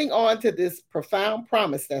holding on to this profound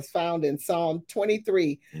promise that's found in Psalm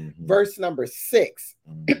 23, verse number 6.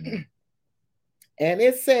 And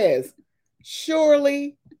it says,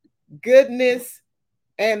 surely goodness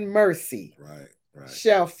and mercy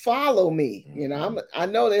shall follow me. You know, I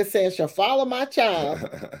know they're saying shall follow my child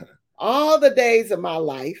all the days of my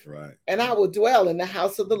life, and I will dwell in the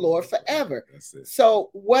house of the Lord forever. So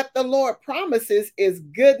what the Lord promises is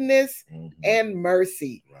goodness and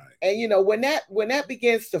mercy. And you know, when that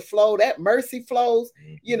begins to flow, that mercy flows,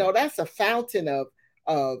 you know, that's a fountain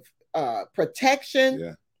of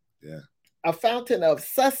protection, a fountain of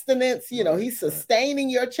sustenance. You know, he's sustaining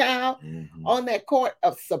your child on that court,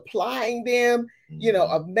 of supplying them, you know,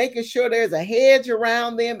 of making sure there's a hedge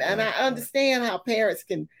around them. And I understand how parents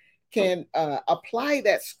can apply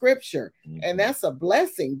that scripture, and that's a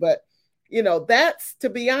blessing. But you know, that's, to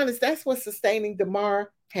be honest, that's what's sustaining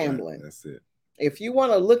Damar Hamlin. That's it. If you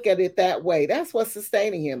want to look at it that way, that's what's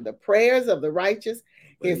sustaining him. The prayers of the righteous,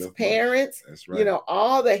 his parents, you know,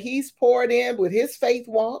 all that he's poured in with his faith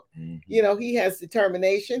walk. You know, he has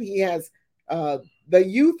determination. He has the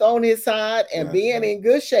youth on his side and being in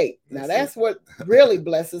good shape. Now that's what really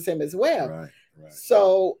blesses him as well.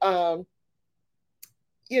 So,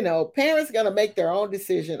 you know, parents going to make their own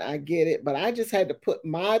decision. I get it. But I just had to put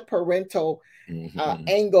my parental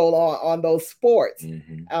angle on those sports.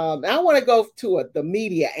 I want to go to the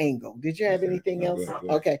media angle. Did you have anything else?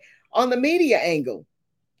 Okay. On the media angle,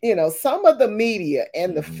 you know, some of the media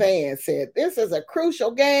and the fans said this is a crucial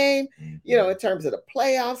game, you know, in terms of the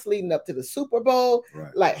playoffs leading up to the Super Bowl.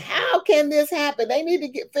 Like, how can this happen? They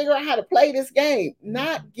need to figure out how to play this game,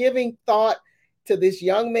 not giving thought to this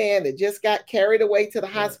young man that just got carried away to the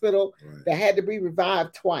hospital, that had to be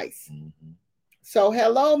revived twice. So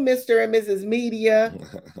hello, Mr. and Mrs. Media.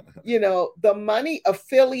 You know, the money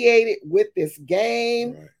affiliated with this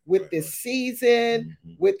game, with this season,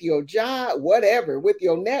 with your job, whatever, with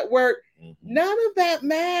your network, none of that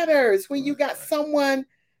matters when you got someone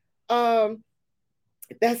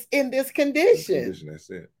that's in this condition. That's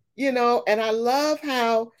it. You know, and I love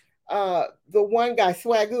how the one guy,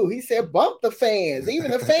 Swagoo, he said, bump the fans.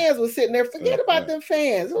 Even the fans were sitting there, forget about them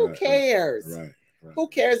fans. Who cares? Who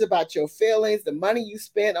cares about your feelings, the money you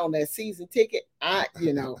spent on that season ticket?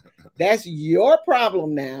 You know, that's your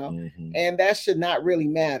problem now, and that should not really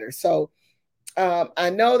matter. So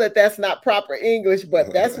I know that that's not proper English,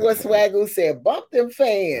 but that's what Swagoo said. Bump them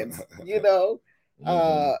fans, you know.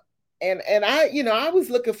 And I, you know, I was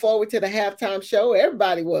looking forward to the halftime show.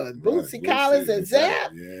 Everybody was. Bootsy Collins and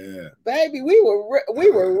Zap. Baby, we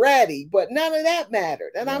were ready, but none of that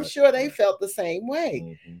mattered. And I'm sure they felt the same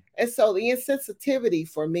way. And so the insensitivity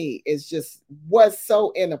for me was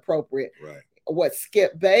so inappropriate. What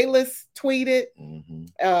Skip Bayless tweeted,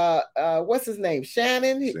 what's his name?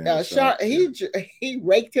 Shannon. He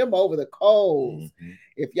raked him over the coals.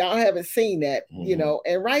 If y'all haven't seen that, you know,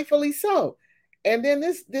 and rightfully so. And then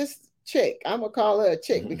this chick, I'm gonna call her a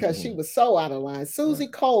chick because she was so out of line, Susie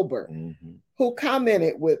Colbert, who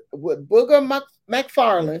commented with Booger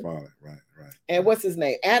McFarland, and what's his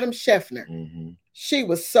name, Adam Scheffner. She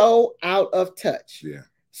was so out of touch.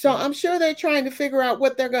 So I'm sure they're trying to figure out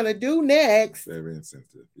what they're gonna do next. Very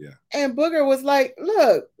insensitive. And Booger was like,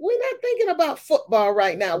 "Look, we're not thinking about football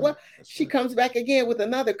right now." Well, she comes back again with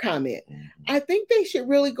another comment. I think they should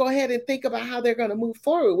really go ahead and think about how they're going to move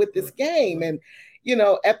forward with this game. And you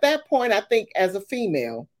know, at that point, I think as a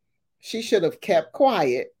female, she should have kept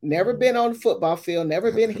quiet, never been on the football field,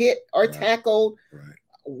 never been hit or tackled,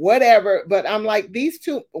 whatever. But I'm like, these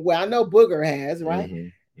two, well, I know Booger has,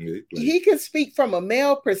 right? He can speak from a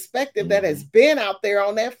male perspective that has been out there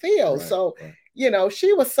on that field. So, you know,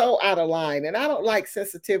 she was so out of line. And I don't like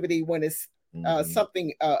sensitivity when it's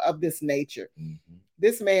something of this nature.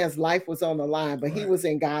 This man's life was on the line, but he was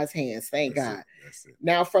in God's hands. Thank God.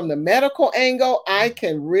 Now, from the medical angle, I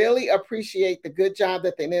can really appreciate the good job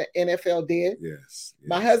that the NFL did.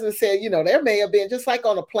 My husband said, you know, there may have been, just like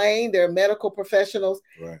on a plane, there are medical professionals.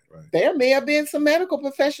 There may have been some medical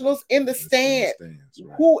professionals in the stands.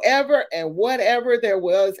 Whoever and whatever there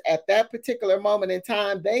was at that particular moment in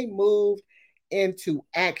time, they moved into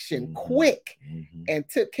action quick and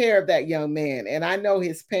took care of that young man. And I know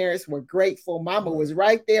his parents were grateful. Mama was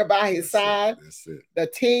right there by his side. The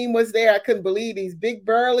team was there. I couldn't believe these big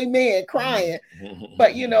burly men crying.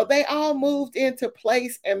 But you know, they all moved into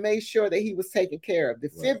place and made sure that he was taken care of.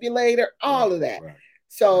 Defibrillator, all of that.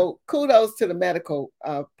 So kudos to the medical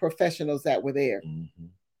professionals that were there.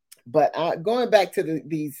 But going back to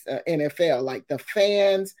these NFL, like the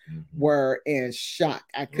fans were in shock.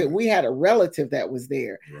 We had a relative that was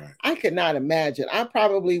there. Right. I could not imagine. I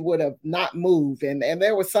probably would have not moved. And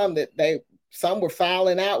there were some that some were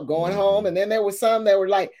filing out, going home. And then there were some that were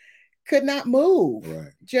like, could not move.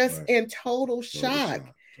 Right. Just in total shock.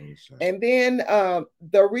 And then the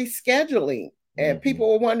rescheduling. And people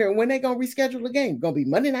were wondering when they're going to reschedule the game. Going to be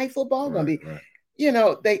Monday Night Football? Going to be... You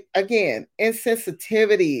know, they, again,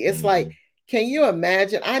 insensitivity. It's like, can you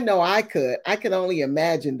imagine? I know I could only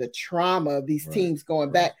imagine the trauma of these teams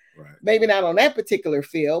going back, maybe not on that particular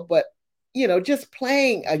field, but, you know, just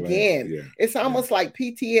playing again. Yeah. It's almost like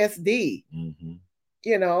PTSD.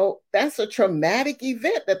 You know, that's a traumatic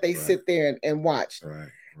event that they sit there and watch.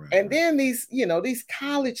 And then these, you know, these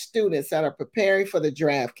college students that are preparing for the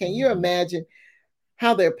draft, can you imagine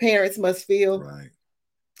how their parents must feel?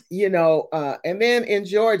 You know, and then in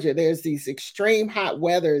Georgia, there's these extreme hot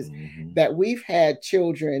weathers that we've had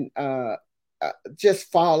children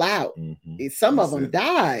just fall out. Some of them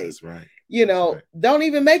died. That's right. You know, don't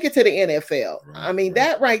even make it to the NFL. I mean,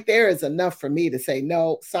 that right there is enough for me to say,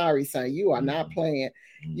 no, sorry, son, you are not playing.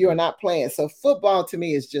 You are not playing. So football to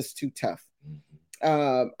me is just too tough.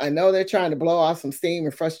 I know they're trying to blow off some steam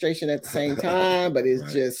and frustration at the same time, but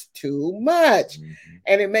it's just too much.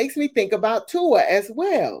 And it makes me think about Tua as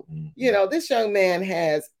well. You know, this young man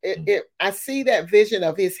has it. I see that vision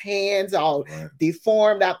of his hands all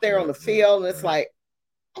deformed out there on the field. And it's like,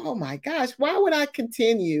 oh my gosh, why would I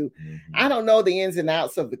continue? I don't know the ins and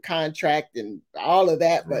outs of the contract and all of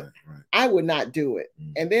that, but I would not do it.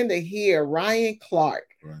 And then to hear Ryan Clark,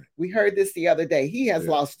 we heard this the other day, he has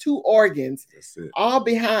lost 2 organs, all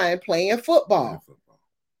behind playing football.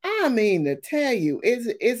 I mean, to tell you, is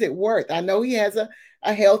it worth? I know he has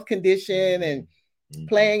a health condition and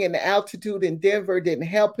playing in the altitude in Denver didn't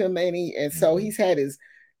help him any. And so he's had his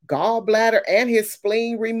gallbladder and his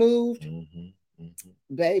spleen removed.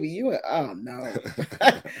 Baby, oh no.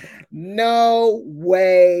 No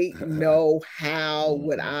way, no how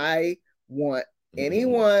would I want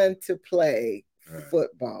anyone to play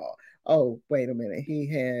football. Oh, wait a minute. He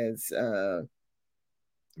has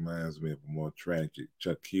reminds me of a more tragic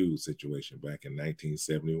Chuck Hughes situation back in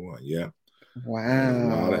 1971. Yeah. Wow. A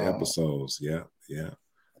lot of episodes. Yeah. And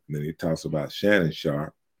then he talks about Shannon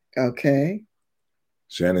Sharpe. Okay.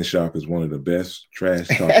 Shannon Sharpe is one of the best trash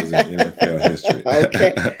talkers in NFL history.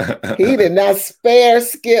 Okay. He did not spare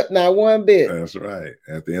Skip not one bit. That's right.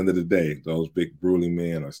 At the end of the day, those big brutal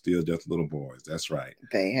men are still just little boys. That's right.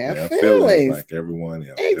 They have feelings like everyone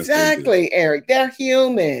else. Exactly, Eric. They're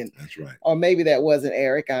human. That's right. Or maybe that wasn't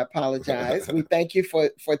Eric. I apologize. We thank you for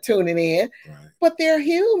tuning in. But they're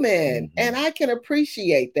human. And I can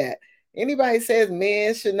appreciate that. Anybody says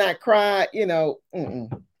men should not cry, you know,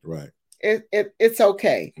 right. It's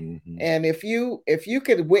okay. And if you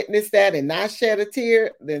could witness that and not shed a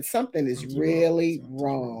tear, then something is really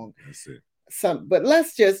wrong. That's it. But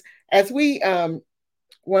let's just, as we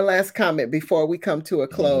one last comment before we come to a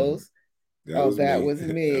close. That was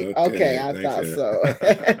me. Okay, I thought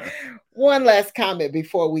so. One last comment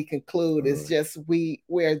before we conclude is just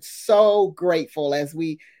we're so grateful as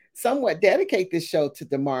we somewhat dedicate this show to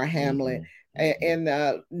Damar Hamlin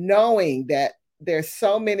and knowing that there's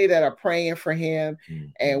so many that are praying for him,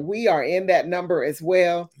 and we are in that number as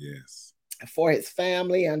well. Yes. For his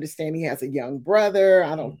family. I understand he has a young brother.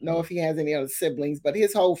 I don't know if he has any other siblings, but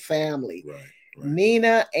his whole family. Right.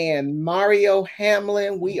 Nina and Mario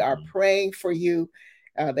Hamlin, we are praying for you,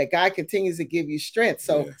 that God continues to give you strength.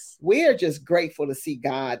 So we are just grateful to see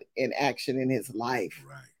God in action in his life.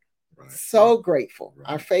 Right. So grateful.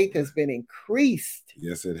 Our faith has been increased.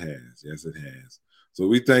 Yes, it has. So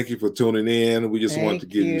we thank you for tuning in. We just want to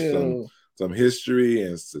give you some history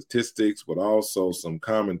and statistics, but also some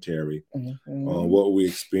commentary on what we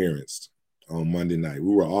experienced on Monday night.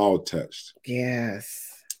 We were all touched. Yes.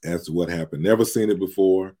 As to what happened. Never seen it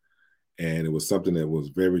before. And it was something that was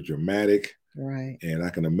very dramatic. Right. And I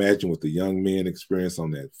can imagine what the young men experienced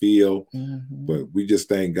on that field. But we just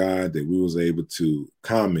thank God that we was able to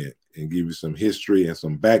comment and give you some history and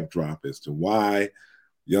some backdrop as to why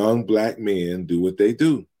young Black men do what they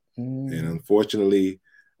do. And unfortunately,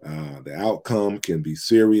 the outcome can be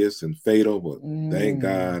serious and fatal, but thank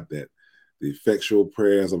God that the effectual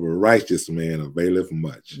prayers of a righteous man availeth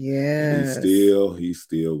much. Yes. He's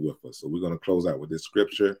still with us. So we're going to close out with this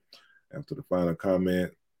scripture after the final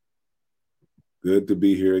comment. Good to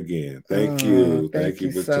be here again. Thank you. Thank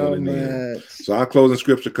you for tuning in. So our closing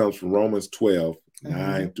scripture comes from Romans 12,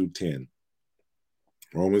 9 through 10.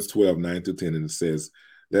 Romans 12, 9 through 10, and it says,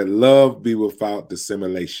 "Let love be without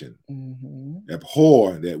dissimulation.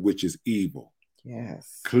 Abhor that which is evil.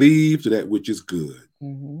 Yes. Cleave to that which is good.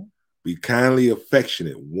 Mm-hmm. Be kindly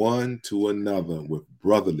affectionate one to another with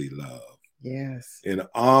brotherly love. Yes. In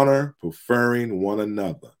honor, preferring one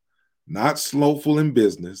another. Not slothful in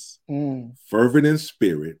business, fervent in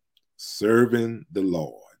spirit, serving the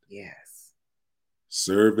Lord. Yes.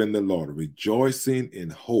 Serving the Lord, rejoicing in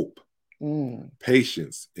hope,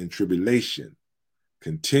 patience in tribulation,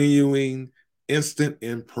 continuing instant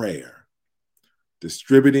in prayer,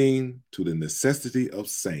 distributing to the necessity of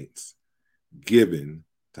saints, giving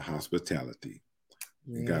to hospitality.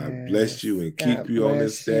 Yes. God bless you and keep you on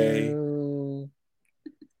this day.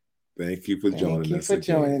 Thank you for joining us. Thank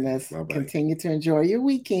you for joining us. Bye-bye. Continue to enjoy your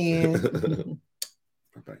weekend.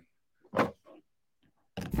 Bye-bye.